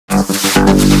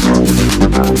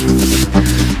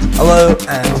Hello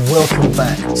and welcome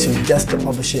back to Desktop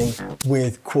Publishing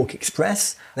with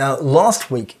QuarkXPress. Now, last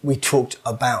week we talked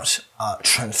about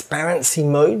transparency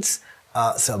modes,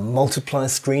 so multiply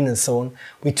screen and so on.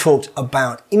 We talked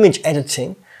about image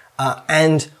editing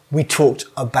and we talked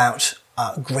about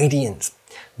gradients.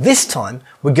 This time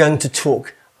we're going to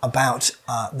talk about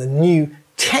the new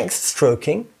text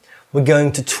stroking, we're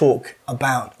going to talk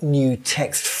about new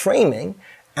text framing,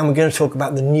 and we're going to talk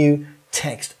about the new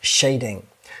text shading.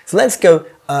 So let's go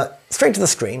straight to the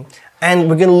screen, and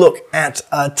we're going to look at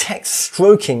text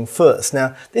stroking first.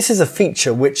 Now, this is a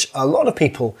feature which a lot of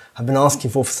people have been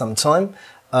asking for some time.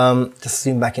 Just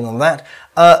zoom back in on that.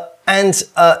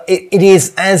 It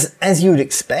is as you would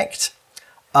expect.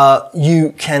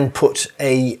 You can put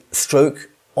a stroke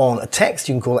on a text.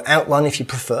 You can call it outline if you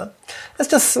prefer.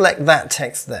 Let's just select that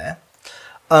text there.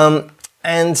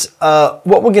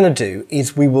 What we're going to do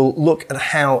is we will look at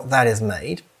how that is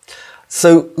made.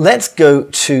 So let's go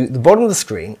to the bottom of the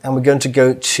screen, and we're going to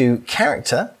go to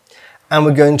character, and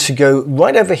we're going to go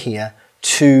right over here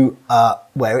to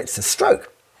where it's a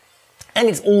stroke. And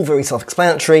it's all very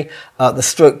self-explanatory. The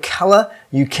stroke color,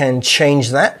 you can change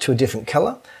that to a different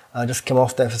color. Just come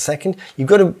off there for a second. You've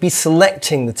got to be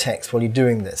selecting the text while you're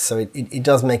doing this, so it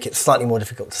does make it slightly more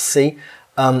difficult to see,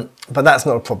 but that's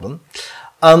not a problem.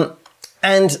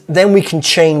 And then we can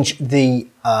change the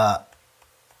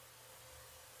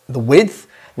width.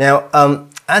 Now,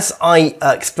 as I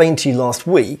explained to you last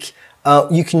week,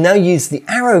 you can now use the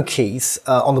arrow keys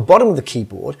on the bottom of the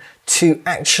keyboard to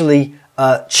actually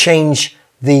change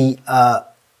the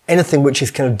anything which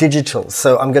is kind of digital.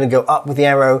 So I'm going to go up with the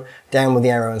arrow, down with the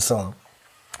arrow, and so on.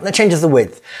 And that changes the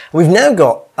width. We've now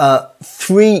got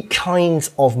three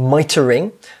kinds of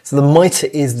mitering. So the miter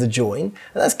is the join.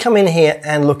 And let's come in here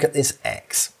and look at this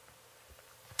X.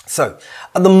 So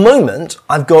at the moment,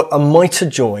 I've got a miter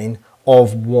join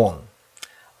of 1.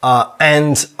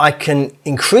 And I can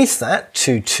increase that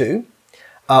to 2,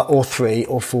 or 3,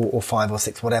 or 4, or 5, or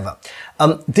 6, whatever.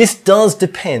 This does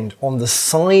depend on the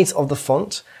size of the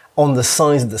font, on the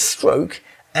size of the stroke,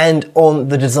 and on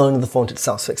the design of the font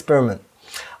itself, so experiment.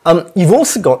 You've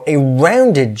also got a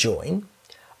rounded join,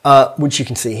 which you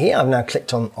can see here. I've now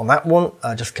clicked on that one.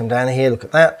 Just come down here, look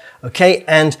at that. Okay,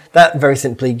 and that very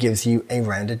simply gives you a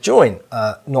rounded join.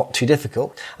 Not too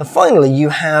difficult. And finally, you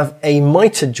have a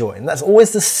mitered join. That's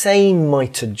always the same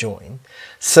mitered join.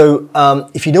 So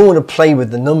if you don't want to play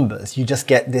with the numbers, you just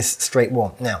get this straight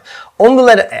one. Now, on the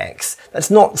letter X,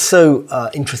 that's not so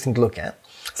interesting to look at.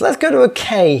 So let's go to a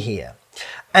K here.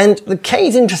 And the K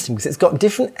is interesting because it's got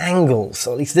different angles,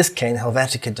 so at least this K in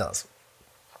Helvetica does.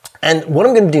 And what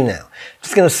I'm going to do now, I'm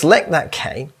just going to select that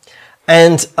K,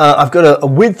 and I've got a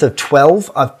width of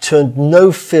 12. I've turned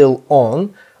no fill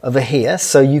on over here,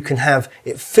 so you can have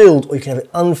it filled or you can have it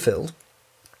unfilled.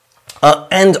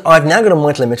 And I've now got a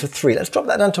miter limit of 3. Let's drop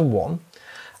that down to 1.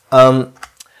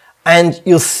 And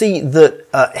you'll see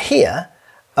that here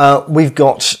we've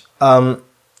got an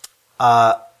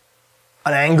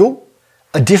angle,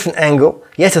 a different angle,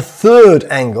 yet a third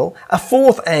angle, a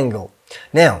fourth angle.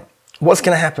 Now, what's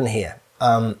going to happen here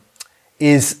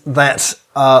is that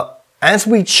as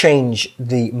we change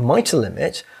the miter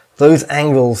limit, those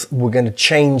angles were going to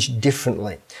change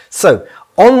differently. So,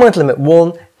 on miter limit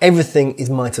 1, everything is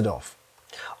mitered off.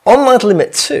 On miter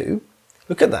limit 2,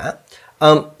 look at that,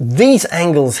 these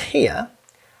angles here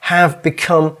have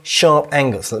become sharp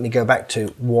angles. So let me go back to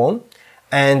 1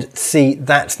 and see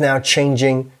that's now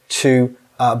changing to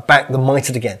back the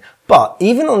mitered again. But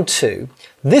even on 2,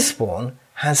 this one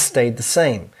has stayed the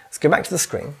same. Let's go back to the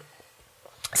screen.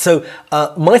 So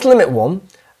miter limit 1,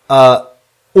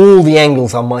 all the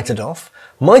angles are mitered off.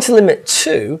 Miter limit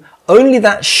 2, only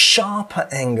that sharper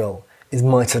angle is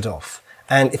mitered off.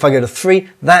 And if I go to 3,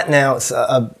 that now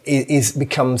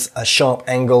becomes a sharp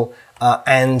angle.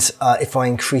 If I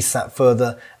increase that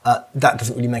further, that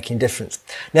doesn't really make any difference.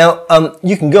 Now,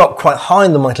 you can go up quite high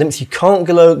in the miter limits. You can't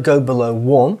go below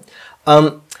 1.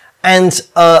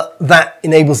 That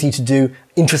enables you to do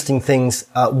interesting things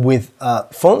with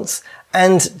fonts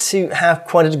and to have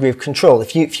quite a degree of control.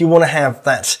 If you want to have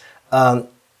that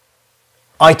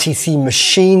ITC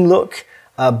machine look,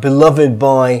 beloved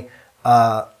by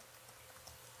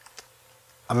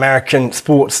American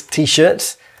sports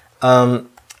t-shirts,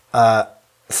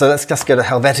 so let's just go to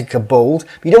Helvetica Bold.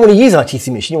 But you don't want to use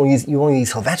ITC machine, you want to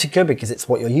use Helvetica because it's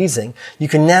what you're using. You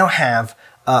can now have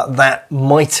that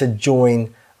mitered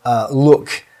join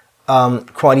look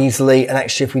quite easily, and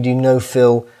actually if we do no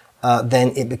fill,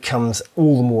 then it becomes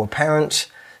all the more apparent.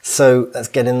 So let's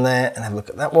get in there and have a look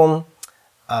at that one.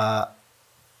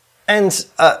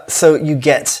 So you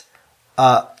get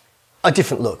a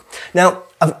different look. Now,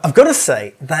 I've got to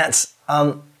say that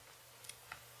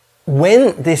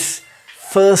when this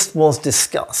first was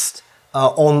discussed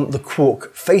on the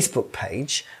Quark Facebook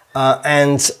page,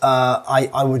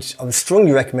 I would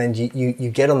strongly recommend you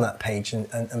get on that page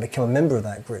and become a member of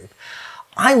that group.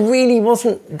 I really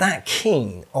wasn't that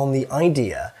keen on the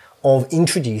idea of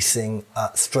introducing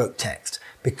stroke text,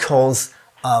 because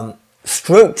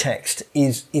stroke text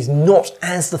is not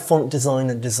as the font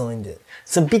designer designed it.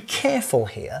 So be careful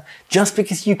here. Just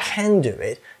because you can do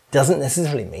it doesn't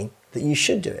necessarily mean that you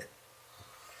should do it.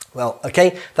 Well,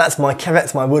 okay, that's my caveat,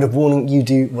 that's my word of warning. You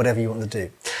do whatever you want to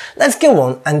do. Let's go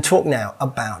on and talk now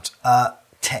about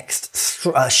text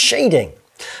shading.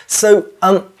 So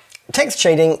text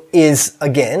shading is,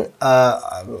 again,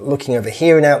 looking over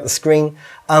here and out the screen,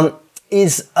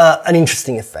 is an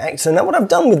interesting effect. So now what I've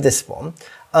done with this one,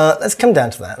 let's come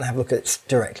down to that and have a look at it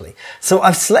directly. So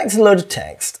I've selected a load of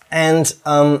text, and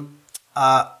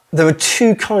there are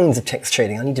two kinds of text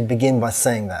shading. I need to begin by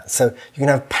saying that. So you can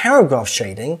have paragraph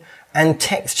shading and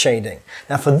text shading.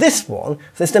 Now for this one,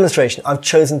 for this demonstration, I've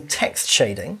chosen text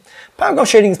shading. Paragraph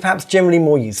shading is perhaps generally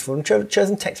more useful. I've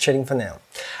chosen text shading for now.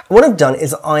 And what I've done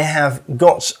is I have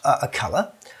got a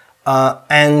color,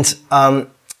 and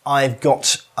I've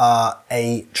got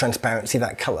a transparency of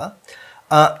that color.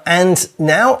 And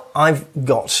now I've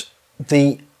got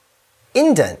the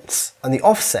indents and the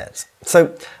offsets.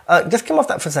 So just come off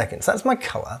that for a second. So that's my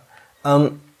color.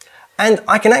 And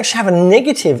I can actually have a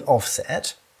negative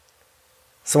offset.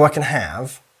 So I can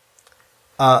have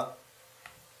a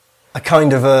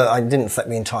kind of a, I didn't select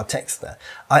the entire text there.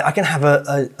 I can have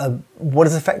what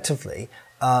is effectively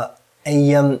a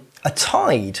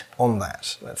tide on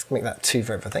that. Let's make that 2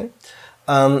 for everything.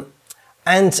 And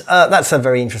that's a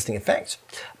very interesting effect.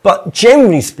 But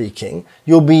generally speaking,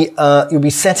 you'll be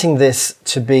setting this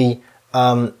to be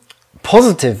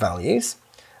positive values,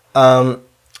 where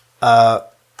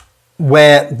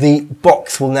the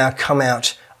box will now come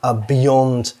out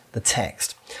beyond the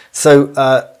text. So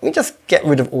let me just get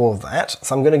rid of all of that.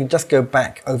 So I'm going to just go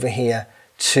back over here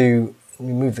to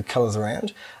move the colors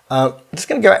around. I'm just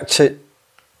going to go back to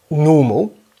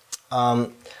normal.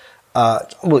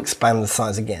 We'll expand the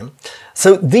size again.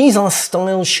 So these are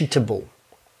style sheetable.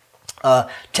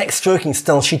 Text stroking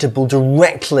style sheetable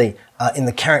directly in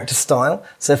the character style.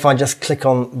 So if I just click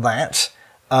on that,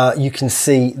 you can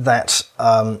see that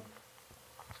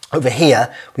over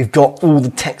here we've got all the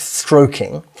text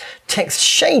stroking. Text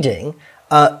shading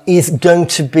is going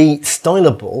to be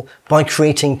stylable by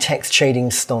creating text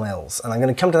shading styles. And I'm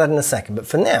going to come to that in a second. But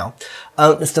for now,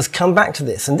 let's just come back to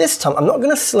this. And this time I'm not going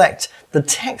to select the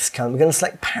text color, we're going to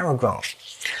select paragraph.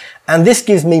 And this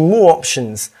gives me more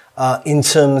options in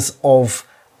terms of,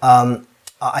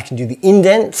 I can do the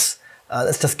indents.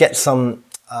 Let's just get some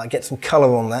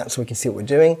color on that so we can see what we're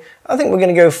doing. I think we're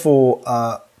going to go for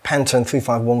Pantone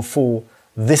 3514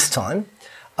 this time.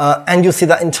 And you'll see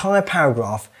that entire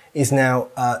paragraph is now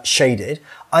shaded.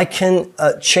 I can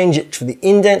change it to the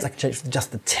indents, I can change it to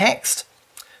just the text.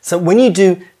 So when you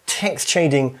do text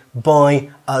shading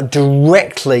by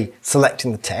directly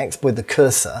selecting the text with the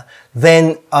cursor,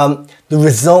 then the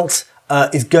result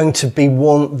is going to be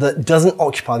one that doesn't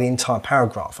occupy the entire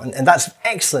paragraph. And that's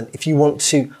excellent if you want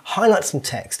to highlight some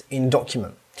text in a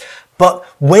document. But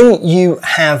when you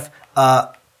have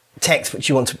text which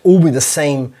you want to all be the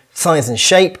same size and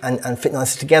shape and fit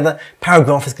nicely together,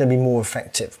 paragraph is going to be more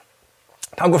effective.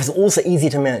 Paragraph is also easy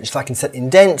to manage, so I can set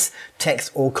indents,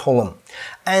 text, or column.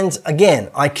 And again,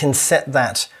 I can set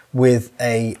that with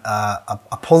a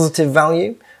positive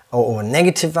value or a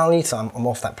negative value, so I'm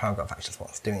off that paragraph actually while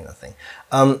it's doing anything.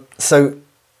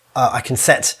 I can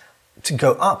set to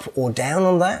go up or down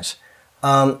on that,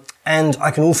 and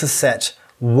I can also set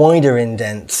wider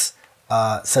indents.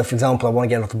 So for example, I want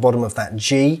to get off the bottom of that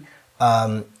G,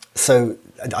 so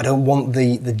I don't want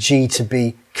the G to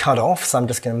be cut off, so I'm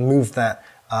just going to move that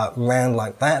round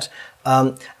like that.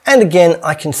 And again,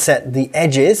 I can set the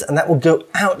edges, and that will go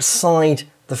outside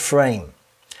the frame.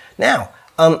 Now,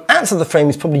 outside the frame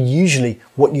is probably usually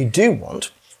what you do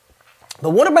want,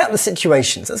 but what about the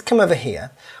situations? Let's come over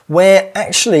here, where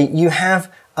actually you have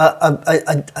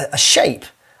a shape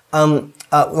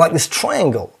like this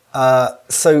triangle. Let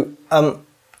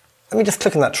me just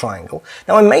click on that triangle.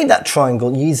 Now I made that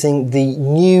triangle using the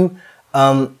new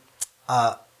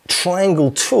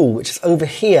triangle tool, which is over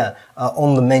here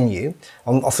on the menu,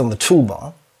 also on the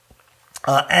toolbar.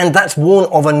 And that's one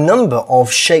of a number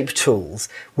of shape tools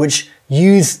which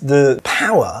use the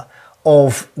power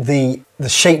of the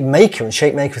shape maker, and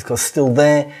shape maker is of course still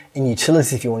there in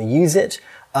utilities if you want to use it.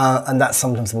 and that's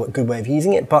sometimes a good way of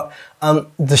using it, but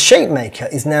the shape maker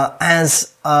is now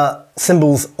as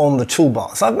symbols on the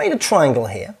toolbar. So I've made a triangle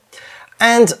here,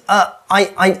 and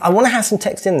I want to have some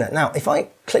text in there. Now, if I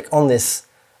click on this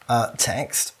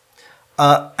text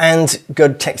and go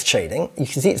to text shading, you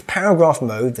can see it's paragraph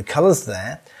mode, the color's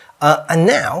there, and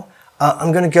now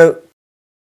I'm going to go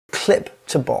clip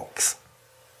to box.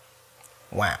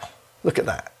 Wow, look at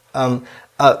that.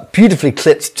 Beautifully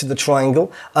clipped to the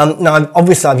triangle. Now,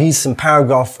 obviously, I've used some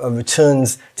paragraph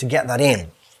returns to get that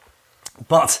in,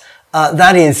 but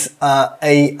that is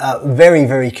a very,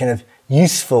 very kind of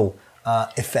useful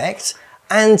effect,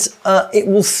 and it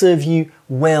will serve you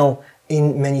well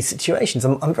in many situations.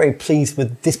 I'm very pleased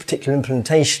with this particular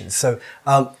implementation. So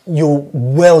you're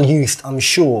well used, I'm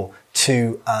sure,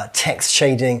 to text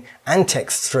shading and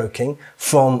text stroking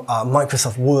from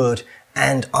Microsoft Word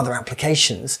and other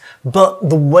applications, but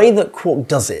the way that Quark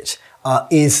does it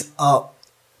is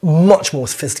much more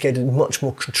sophisticated, much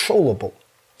more controllable.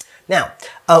 Now,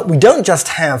 we don't just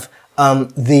have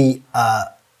the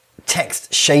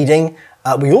text shading,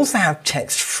 we also have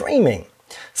text framing.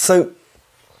 So,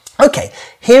 okay,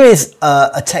 here is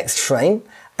a text frame,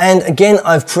 and again,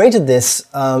 I've created this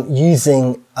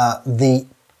using the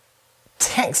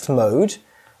text mode.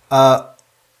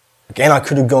 Again, I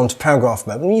could have gone to paragraph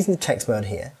mode. I'm using the text mode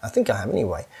here. I think I have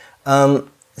anyway.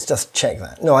 Let's just check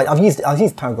that. No, I've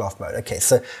used paragraph mode. Okay,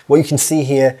 so what you can see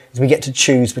here is we get to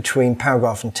choose between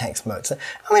paragraph and text mode. So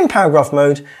I'm in paragraph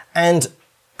mode, and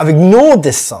I've ignored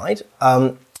this side,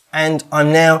 and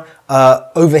I'm now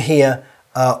over here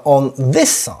on this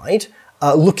side,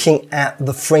 looking at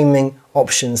the framing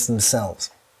options themselves.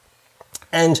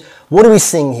 And what are we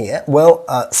seeing here? Well,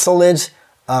 solid.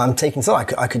 I'm taking, so I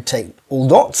could take all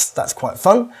dots. That's quite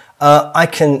fun. I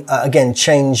can again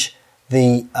change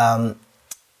the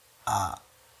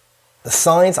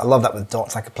size. I love that with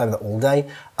dots. I could play with it all day.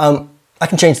 I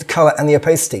can change the color and the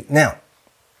opacity. Now,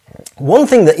 one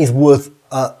thing that is worth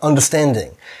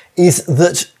understanding is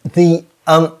that the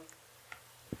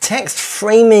text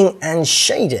framing and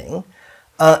shading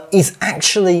is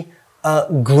actually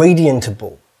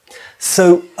gradientable.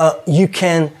 So you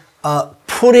can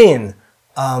put in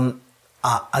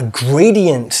a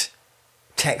gradient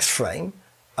text frame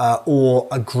or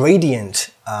a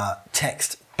gradient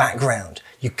text background.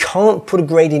 You can't put a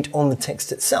gradient on the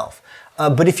text itself.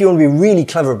 But if you want to be really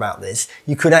clever about this,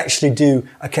 you could actually do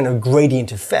a kind of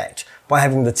gradient effect by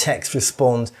having the text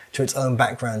respond to its own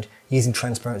background using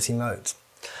transparency modes.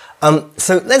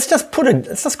 So let's just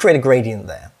create a gradient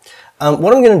there.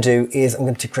 What I'm going to do is I'm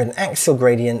going to create an axial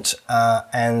gradient,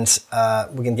 and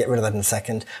we're going to get rid of that in a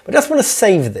second. But I just want to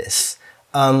save this.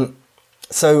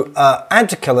 So add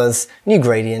to colors, new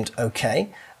gradient, okay.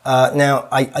 Now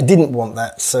I didn't want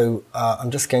that, so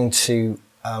I'm just going to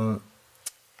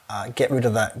get rid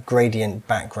of that gradient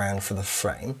background for the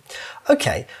frame.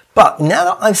 Okay, but now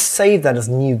that I've saved that as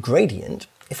new gradient,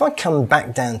 if I come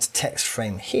back down to text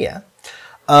frame here,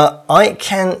 I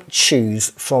can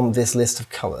choose from this list of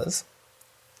colors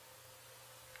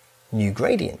new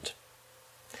gradient.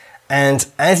 And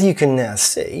as you can now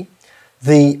see,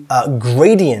 the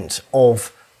gradient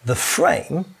of the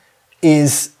frame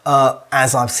is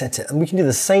as I've set it. And we can do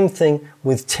the same thing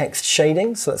with text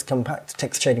shading. So let's come back to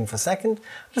text shading for a second.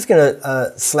 I'm just going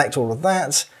to select all of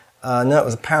that. No, it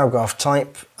was a paragraph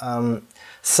type.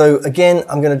 So again,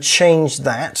 I'm going to change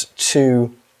that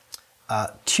to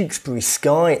Tewkesbury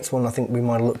Sky. It's one I think we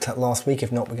might have looked at last week.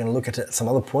 If not, we're going to look at it at some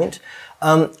other point.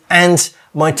 And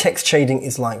my text shading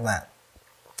is like that.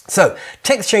 So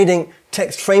text shading,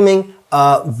 text framing,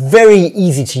 very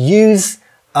easy to use,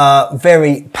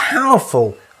 very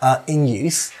powerful in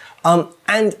use,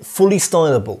 and fully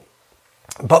stylable.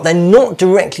 But they're not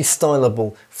directly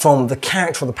stylable from the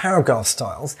character or the paragraph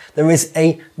styles. There is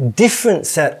a different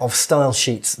set of style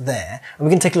sheets there, and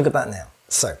we can take a look at that now.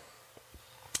 So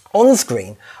on the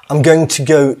screen, I'm going to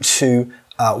go to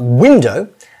Window,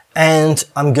 and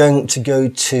I'm going to go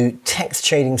to Text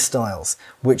Shading Styles,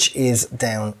 which is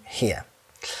down here.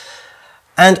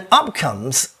 And up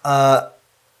comes a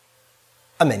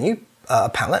menu, a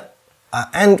palette,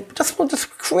 and we'll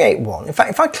just create one. In fact,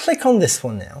 if I click on this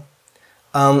one now,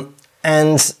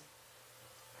 and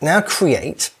now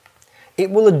create,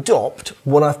 it will adopt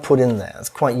what I've put in there. It's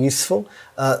quite useful.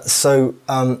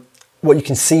 What you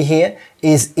can see here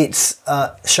is it's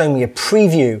showing me a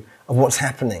preview of what's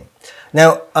happening.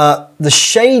 Now, the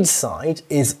shade side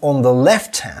is on the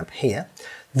left tab here.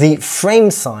 The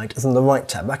frame side is on the right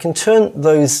tab. I can turn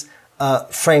those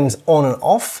frames on and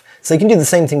off. So you can do the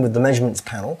same thing with the measurements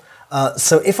panel.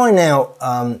 So if I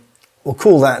now, we'll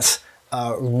call that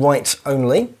right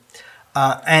only,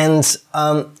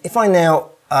 If I now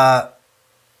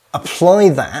apply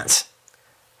that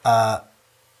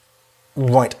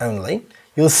right only,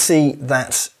 you'll see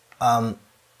that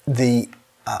the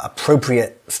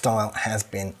appropriate style has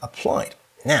been applied.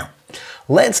 Now,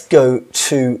 let's go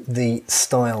to the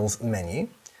Styles menu.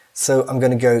 So I'm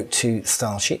going to go to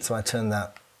Style Sheet, so I turn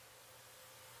that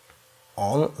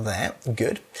on there,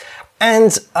 good.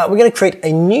 And we're going to create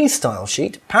a new style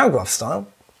sheet, paragraph style,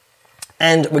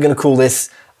 and we're going to call this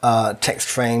text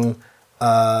framed,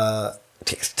 and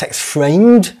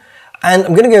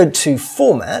I'm going to go to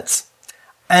Formats,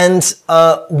 and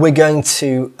we're going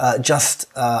to just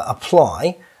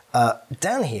apply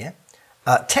down here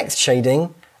text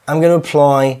shading. I'm going to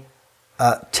apply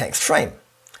text frame.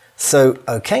 So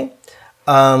okay,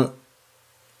 okay,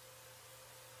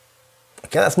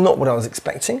 that's not what I was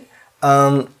expecting.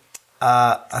 I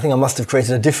think I must have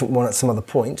created a different one at some other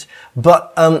point,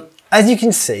 but as you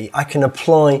can see, I can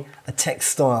apply a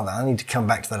text style there. I need to come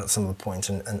back to that at some other point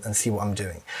and see what I'm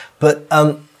doing. But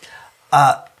that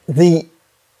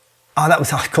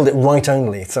was, I called it write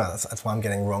only. So that's why I'm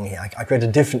getting wrong here. I created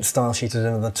a different style sheet at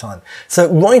another time. So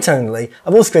write only,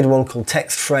 I've also created one called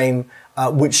text frame,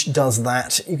 which does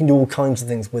that. You can do all kinds of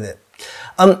things with it.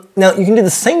 Now you can do the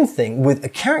same thing with a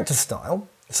character style.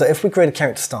 So if we create a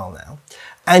character style now,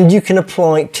 and you can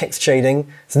apply text shading.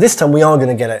 So this time we are going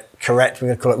to get it correct. We're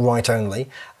going to call it write only.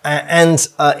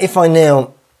 If I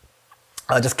now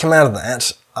just come out of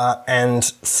that and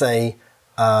say,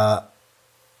 I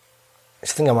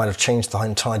think I might have changed the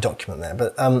entire document there,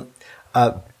 but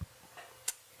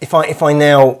if I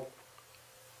now,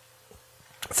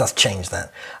 so let's change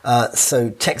that.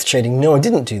 So text shading, no, I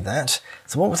didn't do that.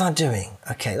 So what was I doing?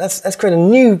 Okay, let's create a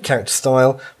new character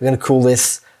style. We're going to call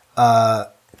this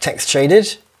text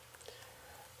shaded.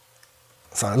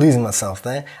 Sorry, I'm losing myself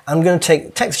there. I'm going to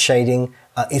take text shading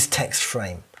is text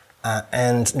frame.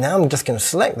 And now I'm just going to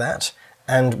select that,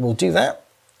 and we'll do that.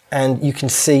 And you can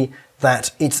see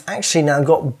that it's actually now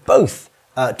got both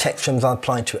text frames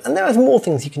applied to it. And there are more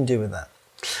things you can do with that.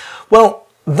 Well,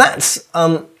 that's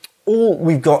all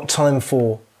we've got time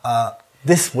for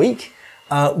this week.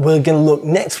 We're going to look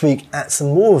next week at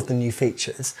some more of the new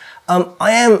features.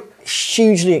 I am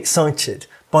hugely excited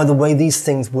by the way these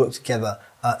things work together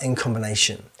in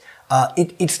combination.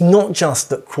 It's not just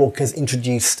that Quark has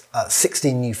introduced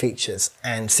 16 new features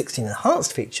and 16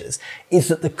 enhanced features, it's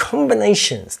that the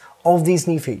combinations of these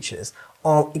new features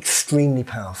are extremely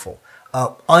powerful.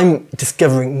 I'm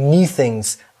discovering new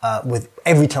things with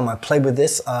every time I play with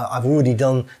this. I've already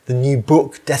done the new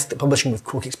book, Desktop Publishing with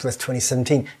QuarkXPress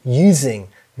 2017, using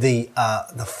the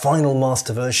final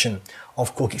master version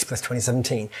of QuarkXPress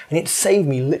 2017, and it saved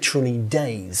me literally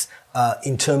days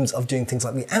in terms of doing things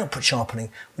like the output sharpening,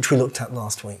 which we looked at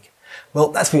last week. Well,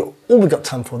 that's all we've got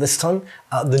time for this time.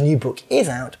 The new book is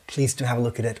out. Please do have a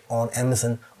look at it on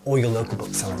Amazon or your local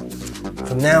bookseller.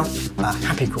 From now,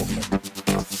 happy Quarking.